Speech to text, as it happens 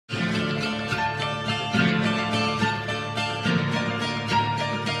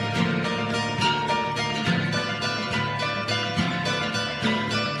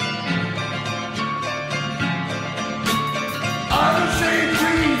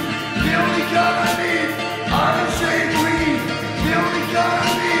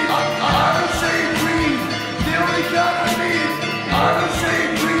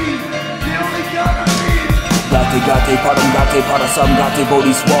gate, parasam gate,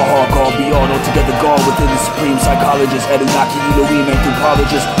 bodhi swaha, God beyond, altogether gone within the supreme psychologist, Edunaki Elohim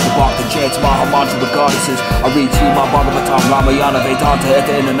anthropologist, the bark the chants, Maha mantra the goddesses. I read Srimad Bhagavatam, Ramayana, Vedanta, at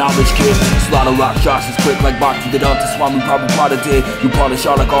the end of knowledge kid. Slaughter rock shots is quick like Bhakti Vedanta, Swami Prabhupada did. You polish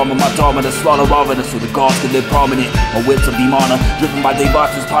all like armor, my dharma, the slaughter Ravana, so the gods can live prominent. My wits of Vimana, driven by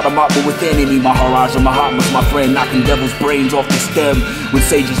Devatas, Paramatma within me, Maharaja Mahatma's my friend, knocking devil's brains off the stem. When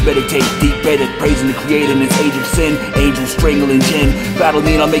sages meditate, deep bedded, praising the creator in this age of sin. Angels strangling jinn, battle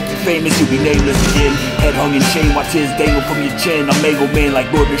me and I'll make you famous, you'll be nameless again. Head hung in shame, my tears dangle from your chin. I'm Mego Man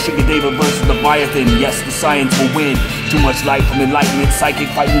like Lord Nishikadeva versus Leviathan. Yes, the science will win. Too much light from enlightenment, psychic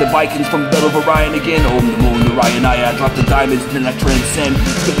fighting the Vikings from Bell of Orion again. Om Namo Narayanaya, I drop the diamonds, then I transcend.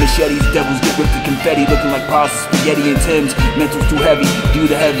 Spit machetes, devils get ripped to confetti, looking like piles of spaghetti and Tim's. Mental's too heavy, view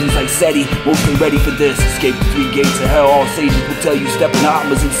the heavens like SETI. Most ain't ready for this, escape the 3 gates of hell. All sages will tell you step in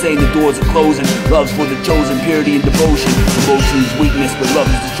Atma's insane, the doors are closing. Love's for the chosen, purity and devotion. Emotion is weakness, but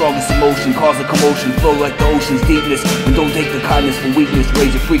love is the strongest emotion. Cause a commotion, flow like the ocean's deepness. And don't take the kindness for weakness,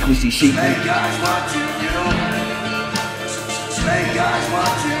 raise your frequency, sheep. Snake eyes watching you. Snake eyes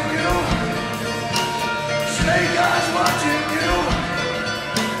watching you. Snake eyes watching you.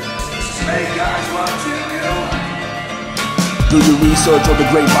 Snake eyes watching you. Do your research on the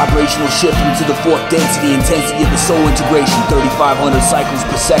great vibrational shift into the 4th density, intensity of the soul integration, 3,500 cycles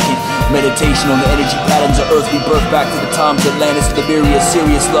per second. Meditation on the energy patterns of earthly birth back to the times of Atlantis, Liberia,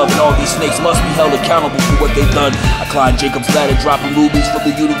 serious love, and all these snakes must be held accountable for what they've done. I climb Jacob's ladder, dropping rubies from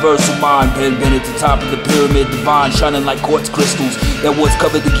the universal mind. Been at the top of the pyramid, divine, shining like quartz crystals that once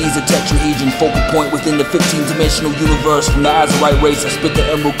covered the Giza tetrahedron, focal point within the 15-dimensional universe. From the Azerite race, I spit the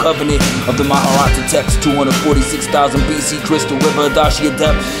Emerald Covenant of the Maharata text, 246,000 BC crystal river, Adashi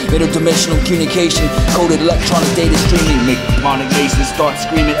adept, interdimensional communication, coded electronic data streaming. Make demonic nations start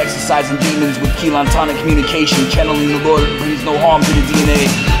screaming, exercising demons with Keelantonic communication, channeling the Lord brings no harm to the DNA.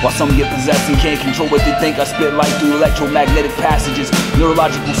 While some get possessed and can't control what they think, I spit light through electromagnetic passages,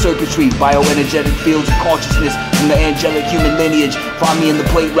 neurological circuitry, bioenergetic fields of consciousness from the angelic human lineage. Find me in the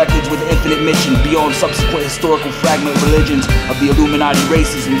plate records with an infinite mission, beyond subsequent historical fragment religions of the Illuminati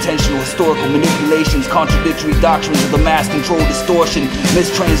races, intentional historical manipulations, contradictory doctrines of the mass control distortion,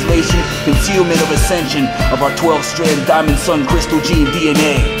 mistranslation, concealment of ascension of our 12-strand diamond sun crystal gene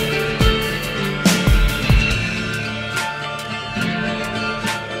DNA.